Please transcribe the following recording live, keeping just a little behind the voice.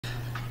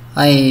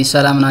አይ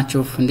ሰላም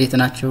ናችሁ እንዴት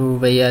ናችሁ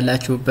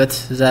በያላችሁበት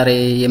ዛሬ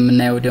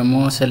የምናየው ደግሞ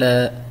ስለ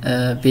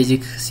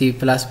ቤዚክ C++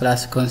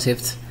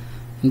 ኮንሴፕት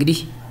እንግዲህ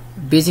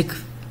ቤዚክ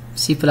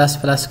C++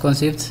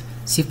 ኮንሴፕት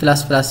C++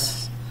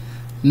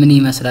 ምን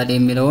ይመስላል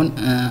የሚለውን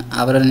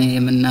አብረን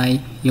የምናይ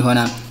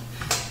ይሆናል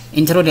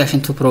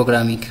ኢንትሮዳክሽን ቱ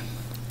ፕሮግራሚንግ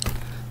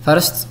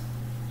ፈርስት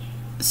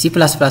C++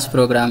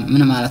 ፕሮግራም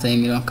ምን ማለት ነው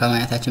የሚለውን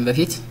ከማየታችን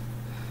በፊት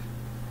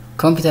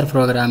ኮምፒውተር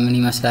ፕሮግራም ምን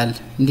ይመስላል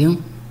እንዲሁም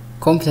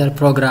ኮምፒውተር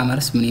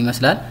ፕሮግራመርስ ምን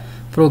ይመስላል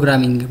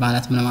ፕሮግራሚንግ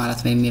ማለት ምን ማለት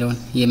ነው የሚለውን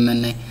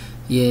የምናይ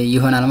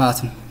ይሆናል ማለት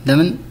ነው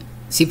ለምን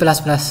C++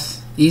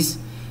 is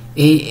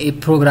a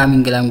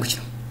programming language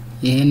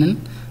ይሄንን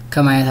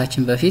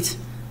ከማየታችን በፊት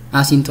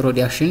as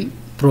introduction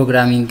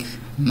ፕሮግራሚንግ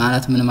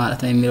ማለት ምን ማለት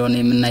ነው የሚለውን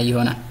የምናይ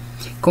ይሆናል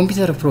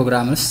ኮምፒውተር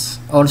ፕሮግራመርስ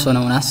also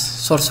known as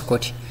source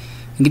code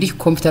እንግዲህ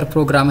ኮምፒውተር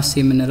ፕሮግራመርስ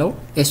የምንለው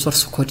a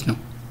source code ነው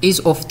is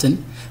often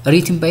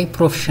written by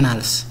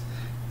professionals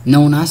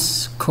known as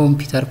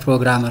computer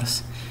programmers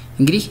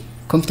እንግዲህ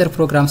ኮምፒውተር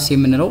ፕሮግራምስ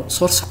የምንለው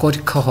ሶርስ ኮድ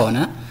ከሆነ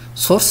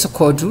ሶርስ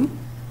ኮዱ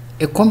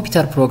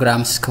የኮምፒውተር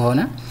ፕሮግራምስ ከሆነ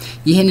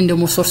ይሄንን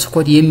ደግሞ ሶርስ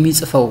ኮድ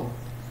የሚጽፈው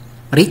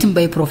written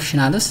by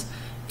professionals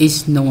is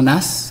known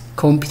as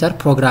computer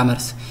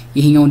programmers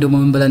ይሄኛው ደግሞ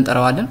ምን ብለን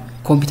እንጠራዋለን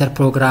ኮምፒውተር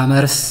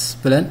ፕሮግራመርስ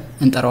ብለን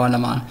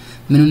እንጠራዋለን ማለት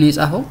ምኑን ነው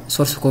የጻፈው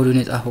ሶርስ ኮዱን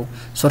የጻፈው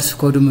ሶርስ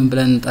ኮዱ ምን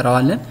ብለን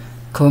እንጠራዋለን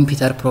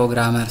ኮምፒውተር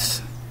ፕሮግራመርስ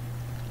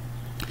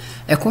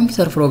A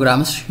computer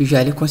programs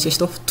usually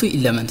consist of two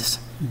elements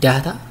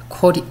data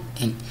code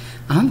and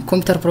አሁን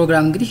ኮምፒውተር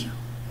ፕሮግራም እንግዲህ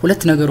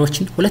ሁለት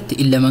ነገሮችን ሁለት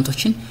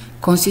ኤሌመንቶችን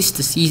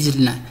ኮንሲስትስ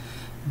ይዝልናል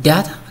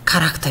ዳታ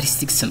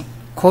ካራክተሪስቲክስ ነው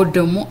ኮድ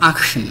ደግሞ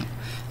አክሽን ነው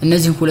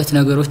እነዚህ ሁለት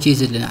ነገሮች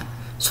ይዝልናል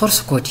ሶርስ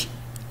ኮድ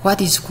what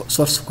is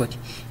source code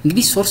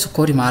እንግዲህ ሶርስ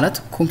ኮድ ማለት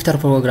ኮምፒውተር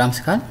ፕሮግራምስ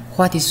ካል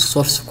what is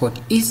source code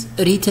is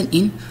written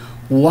in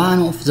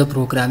one of the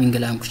programming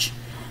language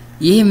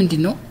ይሄ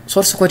ምንድነው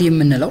ሶርስ ኮድ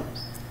የምንለው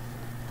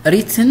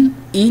written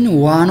in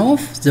one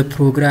of the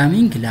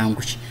programming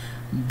language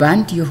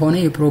ባንድ የሆነ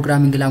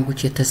የፕሮግራሚንግ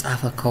ላንጉዌጅ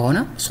የተጻፈ ከሆነ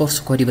ሶርስ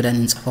ኮድ ብለን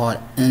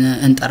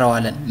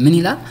እንጠራዋለን ምን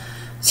ይላል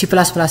C++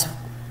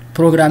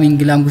 ፕሮግራሚንግ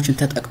ላንጉዌጅን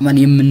ተጠቅመን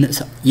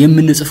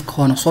የምንጽፍ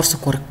ከሆነ ሶርስ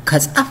ኮድ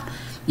ከጻፍ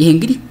ይሄ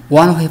እንግዲህ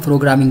ዋን ኦፍ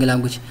የፕሮግራሚንግ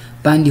ላንጉዌጅ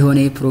ባንድ የሆነ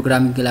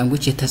የፕሮግራሚንግ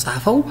ላንጉዌጅ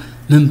የተጻፈው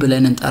ምን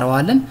ብለን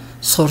እንጠራዋለን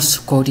ሶርስ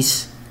ኮድስ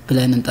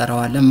ብለን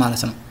እንጠራዋለን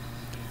ማለት ነው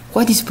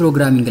what is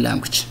programming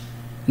language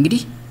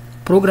እንግዲህ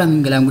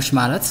ፕሮግራሚንግ ላንጉዌጅ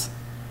ማለት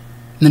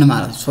ምን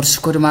ማለት ሶርስ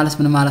ኮድ ማለት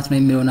ምን ማለት ነው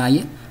የሚለው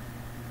ነው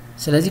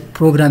ስለዚህ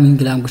ፕሮግራሚንግ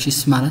ላንጉዌጅስ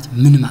ማለት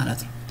ምን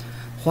ማለት ነው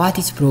what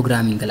is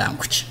programming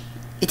language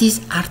it is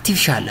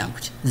artificial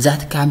language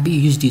that can be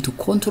used to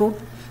control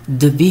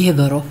the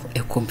behavior of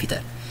a computer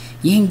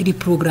ይሄ እንግዲህ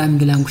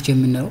ፕሮግራሚንግ ላንጉዌጅ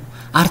የምንለው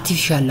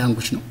artificial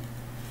language ነው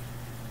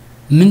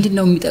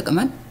ምንድነው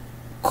የሚጠቅመን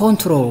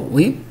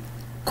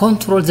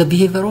control the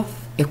behavior of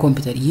a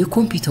computer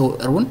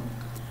የኮምፒውተሩን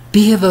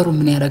behavior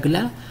ምን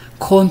ያደርግላል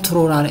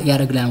ኮንትሮል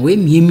ያደርግላል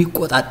ወይም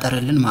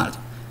የሚቆጣጠርልን ማለት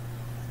ነው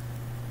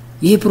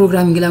ይሄ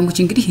ፕሮግራሚንግ ላንጉዌጅ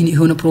እንግዲህ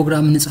የሆነ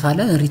ፕሮግራም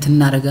እንጽፋለን ሪት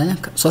እናደርጋለን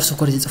ሶርስ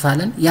ኮድ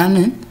እንጽፋለን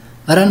ያንን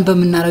ረን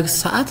በመናረግ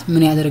ሰዓት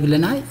ምን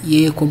ያደርግልናል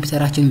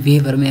የኮምፒውተራችን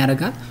ቢሄቪየር ምን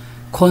ያደርጋል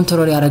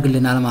ኮንትሮል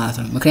ያደርግልናል ማለት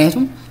ነው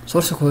ምክንያቱም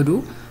ሶርስ ኮዱ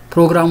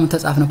ፕሮግራሙን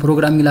ተጻፈነ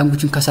ፕሮግራሚንግ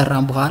ላንጉዌጅን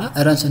ከሰራን በኋላ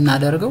ረን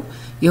ስናደርገው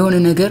የሆነ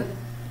ነገር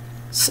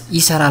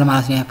ይሰራል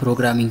ማለት ነው ያ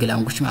ፕሮግራሚንግ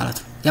ላንጉዌጅ ማለት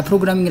ነው ያ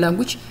ፕሮግራሚንግ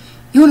ላንጉዌጅ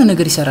የሆነ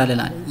ነገር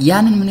ይሰራልናል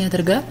ያንን ምን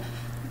ያደርጋል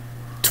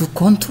to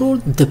control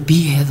the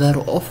behavior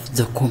of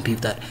the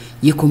computer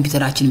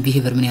የኮምፒውተራችን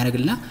behavior ምን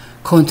ያደርግልናል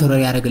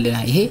ኮንትሮል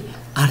ያደርግልናል ይሄ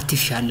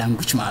artificial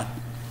language ማለት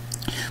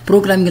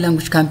programming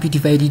language can be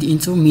divided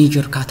into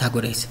major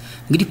categories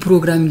እንግዲህ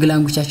programming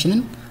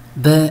languageአችንን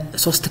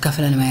በሶስት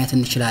ከፍለን ማየት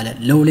እንችላለን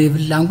low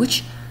level language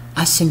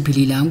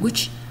assembly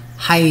language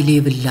high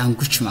level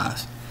language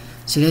ማለት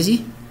ስለዚህ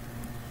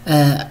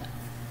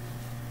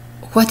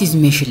what is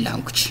machine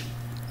language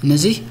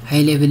እነዚህ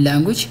high level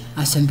language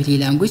assembly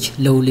language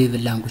low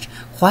level language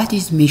what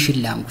is machine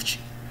language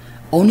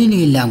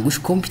only language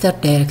computer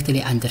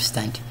directly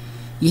understand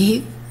ይሄ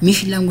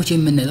machine language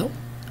የምንለው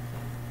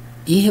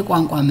ይሄ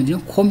ቋንቋ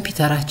ምንድነው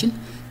ኮምፒውተራችን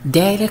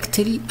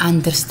directly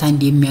understand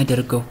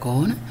የሚያደርገው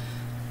ከሆነ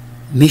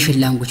machine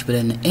language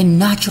ብለን a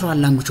natural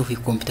language of a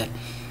computer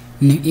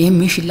ይሄ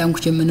machine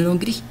language የምንለው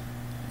እንግዲህ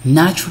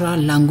natural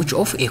language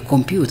of a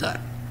computer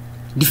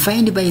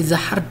defined by the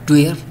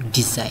hardware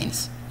designs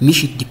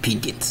machine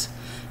dependent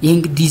ይሄን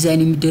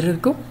ዲዛይን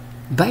የሚደረገው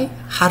by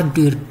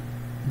hardware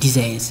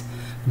designs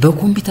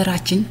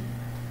በኮምፒውተራችን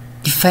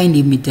ዲፋይን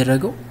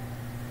የሚደረገው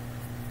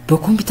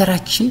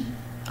በኮምፒውተራችን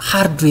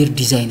ሃርድዌር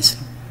ዲዛይንስ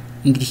ነው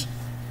እንግዲህ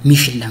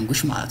machine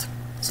language ማለት ነው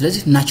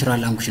ስለዚህ natural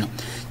language ነው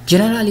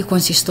generally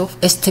consists of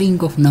a string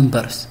of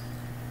numbers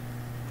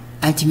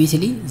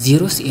ultimately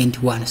zeros and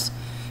ones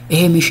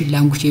ይሄ machine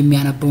language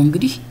የሚያነበው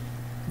እንግዲህ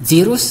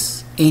zeros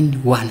and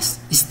ones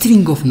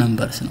string of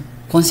numbers ነው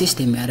consist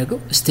የሚያደርገው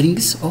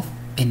strings of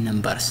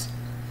numbers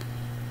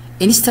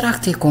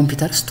instruct a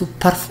computers to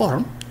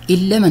perform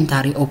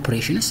elementary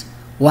operations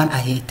one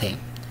at a time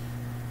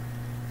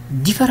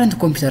different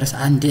computers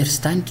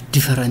understand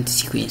different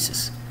sequences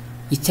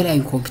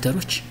የተለያዩ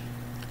ኮምፒውተሮች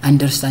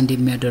አንደርስታንድ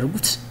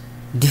የሚያደርጉት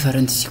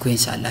ዲፈረንት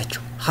ሲኩዌንስ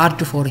አላቸው hard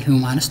for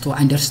humans to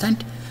understand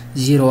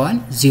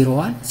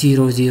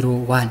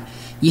 0101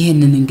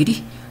 ይሄንን እንግዲህ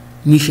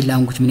ሜሽን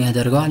ላንጉዌጅ ምን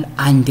ያደርጋል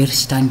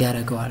አንደርስታንድ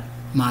ያደርጋል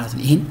ማለት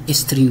ነው ይሄን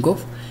string of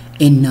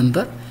a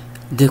number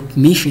the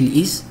machine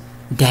is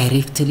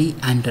directly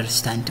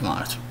understand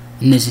ማለት ነው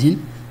እነዚህን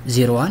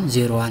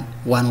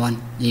 010111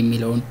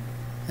 የሚለውን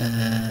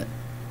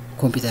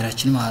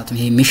ኮምፒውተራችን ማለት ነው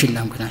ይሄ ሜሽን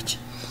ላንጉዌጅ ናቸው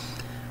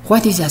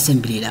what is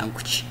assembly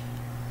language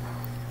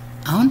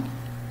አሁን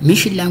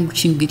ሜሽን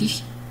ላንጉዌጅ እንግዲህ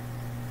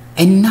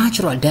a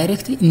natural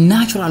directly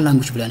natural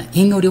language ብለናል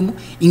ይሄኛው ደግሞ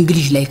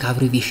english like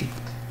abbreviation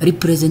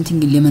representing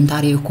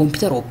elementary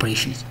computer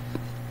operations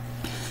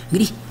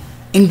እንግዲህ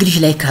english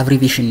like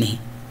abbreviation ነው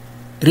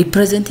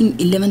representing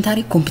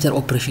elementary computer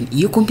operation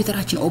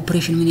የኮምፒውተራችን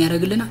ኦፕሬሽን ምን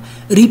ያደርግልናል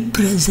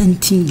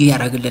representing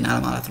ያደርግልናል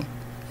ማለት ነው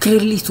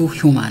clearly to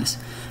humans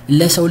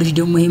ለሰው ልጅ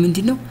ደግሞ ይሄ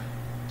ምንድነው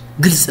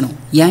ግልጽ ነው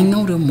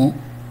ያኛው ደግሞ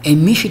a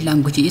machine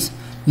language is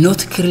not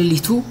clearly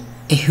to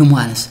a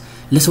humans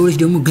ለሰው ልጅ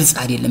ደግሞ ግልጽ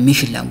አይደለም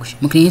ሜሽን ላንጉዌጅ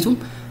ምክንያቱም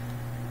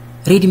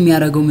ሪድ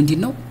የሚያደርገው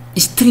ምንድነው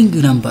string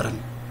number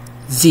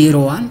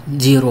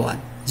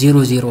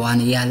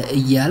 0101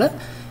 እያለ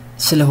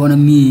ስለሆነ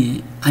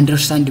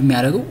አንደርስታንድ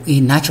የሚያደርገው ይሄ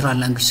ናቹራል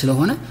ላንጉዌጅ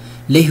ስለሆነ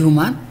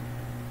ለሂዩማን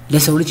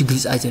ለሰው ልጅ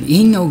ግልጽ አይደለም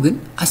ይሄኛው ግን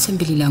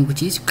አሰምብሊ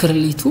ላንጉዌጅ is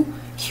clearly to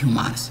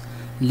humans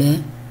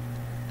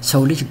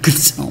ለሰው ልጅ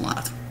ግልጽ ነው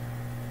ማለት ነው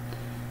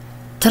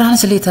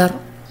ትራንስሌተር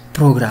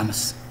programs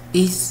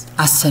is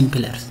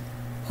assemblers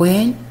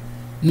when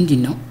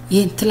ምንድነው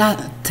ይሄ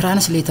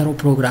ትራንስሌተር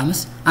programs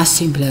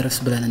assemblers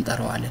ብለን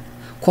እንጠራዋለን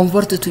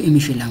convert to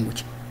machine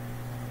language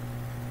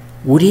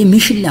ወደ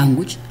machine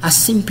language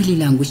assembly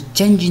language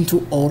change into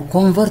or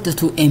convert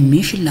to a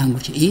machine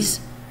language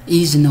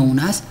is known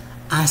as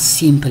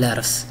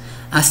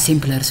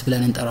assemblers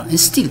ብለን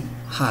እንጠራዋለን still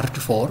hard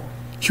for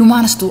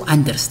humans to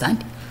understand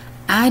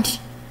add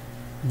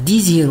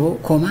d0,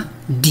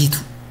 d2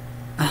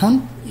 አሁን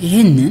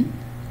ይሄንን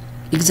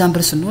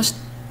ኤግዛምፕል ስንወስድ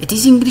it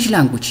is English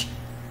language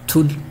to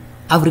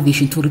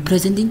abbreviation to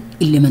representing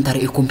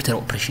elementary computer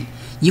operation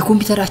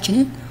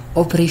የኮምፒውተራችንን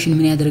ኦፕሬሽን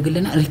ምን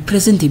ያደርግልናል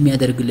ሪፕሬዘንት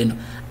የሚያደርግልን ነው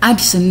አድ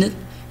ስንል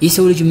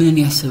የሰው ልጅ ምን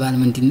ያስባል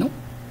ምንድነው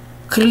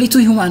ክሊቱ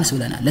ሂዩማንስ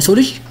ብለናል ለሰው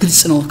ልጅ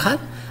ግልጽ ነው ካል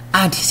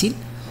አድ ሲል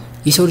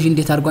የሰው ልጅ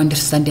እንዴት አድርጎ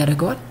አንደርስታንድ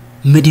ያደርገዋል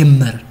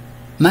መደመር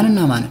ማንና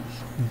ማን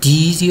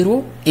d0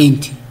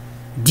 and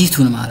d2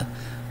 ማለት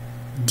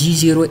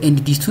d0 and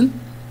d2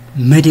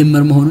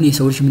 መደመር መሆኑን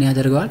የሰው ልጅ ምን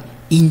ያደርገዋል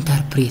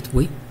ኢንተርፕሬት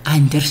ወይ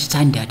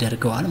አንደርስታንድ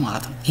ያደርገዋል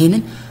ማለት ነው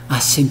ይሄንን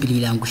አሰምብሊ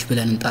ላንጉዌጅ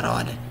ብለን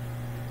እንጠራዋለን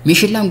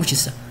ሜሽን ላንጉዌጅ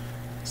እሳ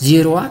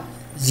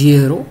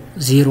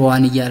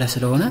 0101 እያለ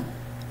ስለሆነ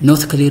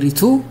not clear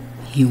to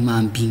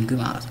human being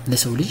ማለት ነው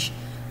ለሰው ልጅ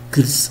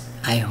ግልጽ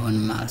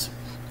አይሆንም ማለት ነው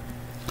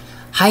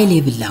high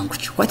level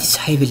language what is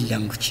high level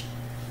language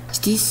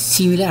it is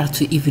similar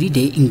to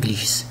everyday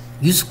English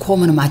use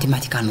common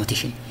mathematical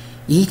notation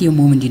ይሄ ደግሞ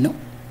ምንድነው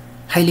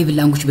high level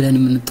language ብለን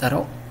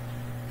የምንጠራው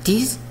it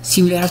is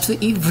similar to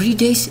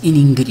everyday in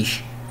English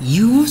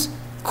use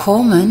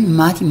common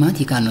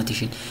mathematical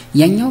notation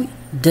ያኛው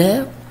the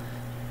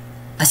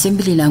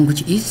assembly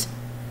language is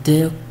the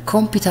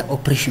computer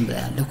operation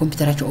ብለናል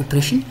ለኮምፒውተራችን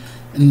ኦፕሬሽን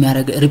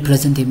የሚያደርግ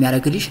ሪፕሬዘንት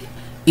የሚያደርግልሽ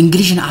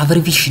እንግሊሽን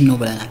አብሪቪዬሽን ነው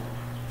ብለናል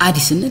አድ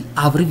ስንል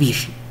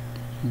አብሪቪዬሽን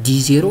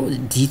d0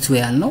 d2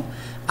 ያልነው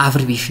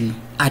አብሪቪዬሽን ነው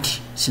አድ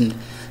ስንል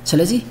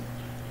ስለዚህ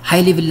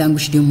high level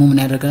language ደግሞ ምን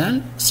ያደርጋል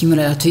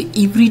similar to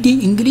everyday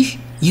English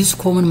use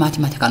common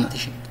mathematical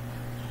notation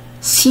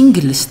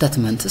single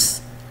statements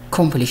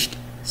completed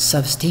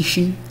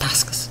substitution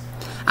tasks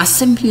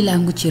assembly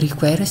language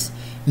requires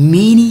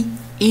many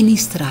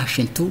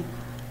instruction to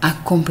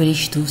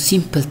accomplish to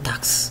simple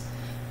tasks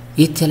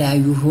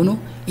የተለያዩ ሆኖ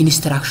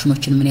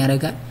ኢንስትራክሽኖችን ምን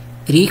ያደርጋል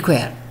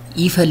require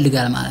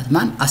ይፈልጋል ማለት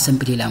ማን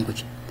assembly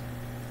language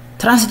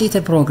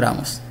translator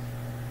programs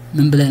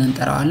ምን ብለን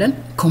እንጠራዋለን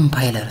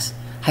compilers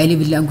high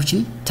level language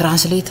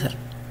translator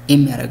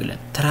የሚያደርግልን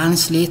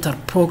translator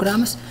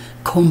programs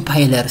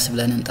compilers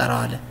ብለን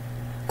እንጠራዋለን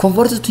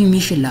convert to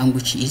machine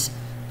language is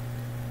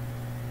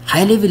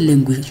high level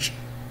language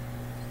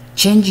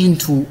change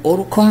into or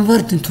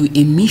convert into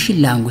a machine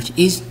language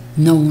is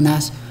known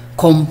as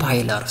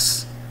compilers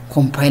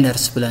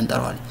ብለን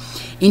እንጠራዋለን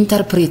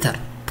interpreter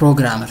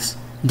programmers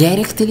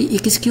directly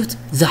execute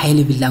the high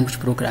level language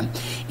program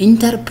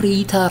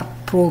interpreter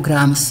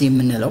programs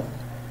የምንለው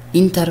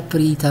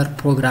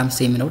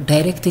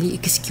directly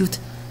execute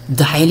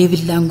the high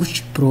level language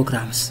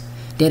programs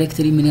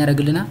directly ምን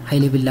ያደርግልናል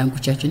high level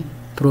languageችን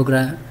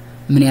program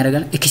ምን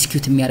ያደርጋል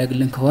execute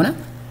የሚያደርግልን ከሆነ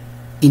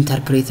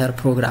interpreter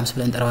programs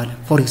ብለን እንጠራዋለን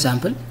for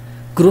example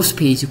gross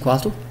pay is equal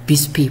to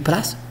base pay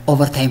plus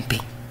overtime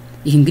pay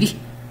ይሄ እንግዲህ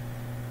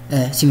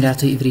similar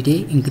to everyday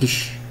English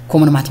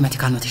common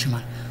mathematical notation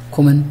ማለት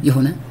common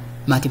የሆነ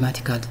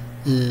mathematical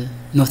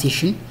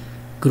notation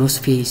gross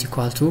pay is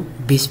equal to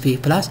base pay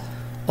plus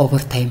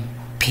overtime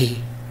pay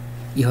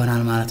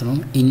ይሆናል ማለት ነው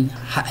in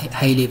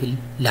high level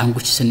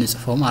language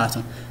ስንጽፈው ማለት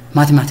ነው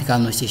mathematical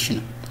notation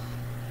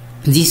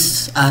these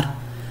are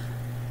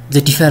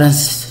the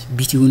difference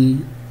between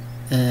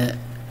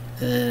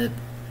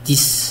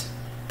this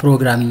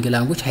programming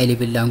language, high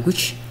level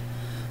language,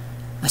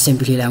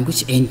 assembly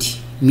language and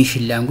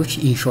machine language.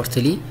 In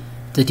shortly,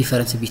 the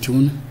difference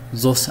between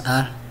those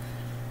are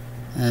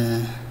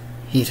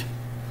here.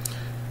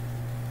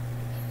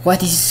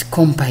 What is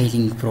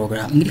compiling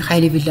program?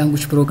 High level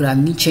language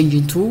programming change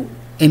into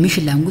a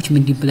machine language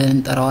ምንድን ብለን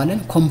እንጠራዋለን?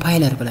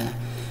 compiler ብለን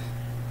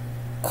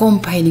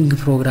compiling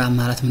program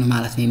ማለት ምን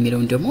ማለት ነው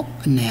የሚለውን ደግሞ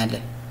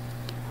እናያለን።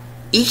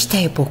 each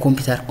type of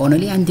computer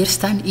only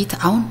understand it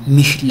on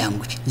machine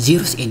language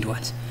zeros and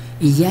ones.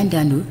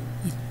 እያንዳንዱ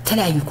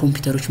የተለያዩ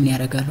ኮምፒውተሮች ምን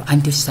ያደርጋሉ?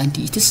 understand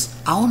it is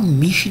on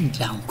machine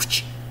language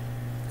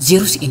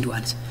zeros and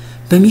ones.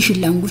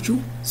 በmachine language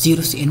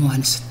zeros and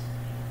ones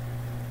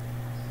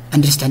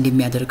understand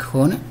የሚያደርግ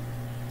ከሆነ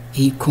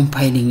ይሄ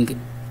compiling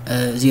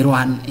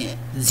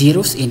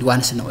zeros and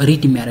ones ነው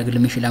read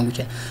የሚያደርግልን machine language.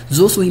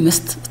 those we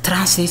must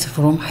translate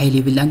from high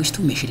level language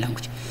to machine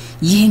language.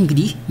 ይሄ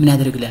እንግዲህ ምን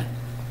ያደርግልናል?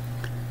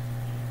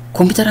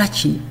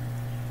 ኮምፒውተራችን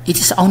it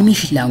is on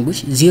machine language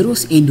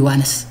zeros and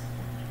ones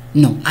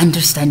ነው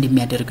understand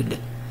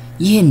የሚያደርግልን።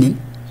 ይሄንን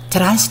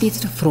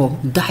translated from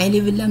the high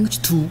level language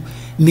to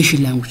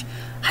machine language.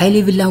 high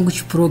level language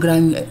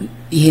program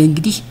ይሄ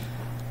እንግዲህ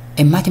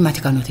a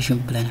mathematical notation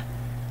ብለናል።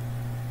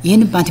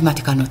 ይሄን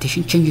mathematical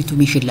notation change to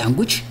machine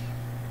language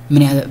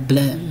ምን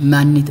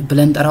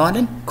ብለን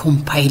እንጠራዋለን?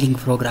 compiling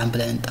program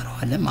ብለን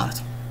እንጠራዋለን ማለት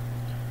ነው።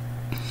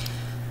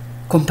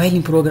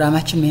 compiling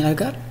ፕሮግራማችን ምን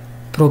ያደርጋል?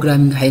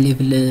 programming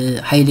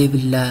high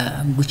level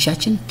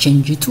languageችን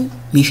change to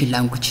machine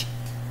language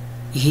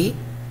ይሄ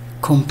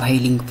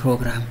compiling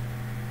program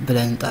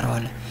ብለን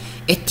እንጠራዋለን።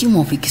 a team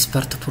of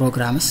expert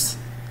programs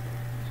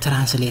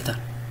translator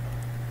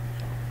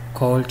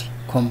called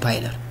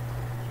compiler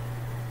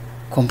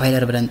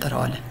ብለን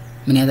እንጠራዋለን።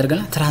 ምን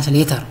ያደርጋል?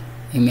 translator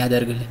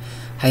የሚያደርግልን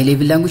high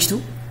level language to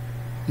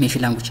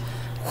machine language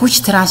which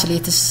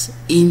translates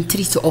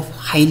entries of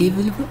high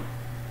level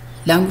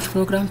language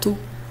program to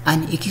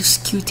an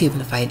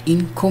executable file in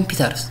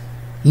computers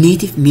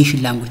native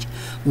machine language.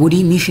 ወዲ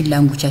machine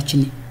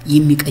languageችን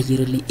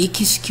የሚቀይርልን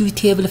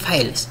executable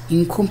files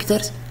in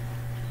computers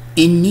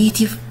in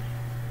native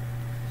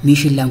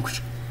machine language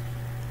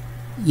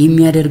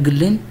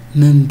የሚያደርግልን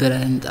ምን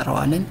ብለን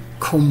እንጠራዋለን?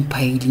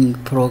 compiling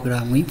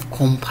program ወይ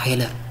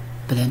compiler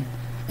ብለን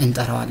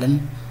እንጠራዋለን።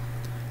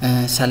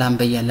 ሰላም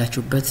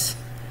በያላችሁበት።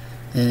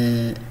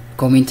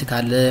 ኮሜንት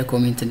ካለ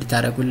ኮሜንት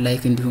እንድታረጉ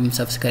ላይክ እንዲሁም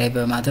ሰብስክራይብ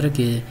በማድረግ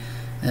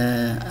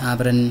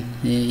አብረን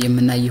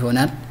የምናይ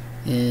ይሆናል።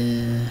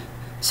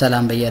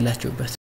 ሰላም በያላችሁበት።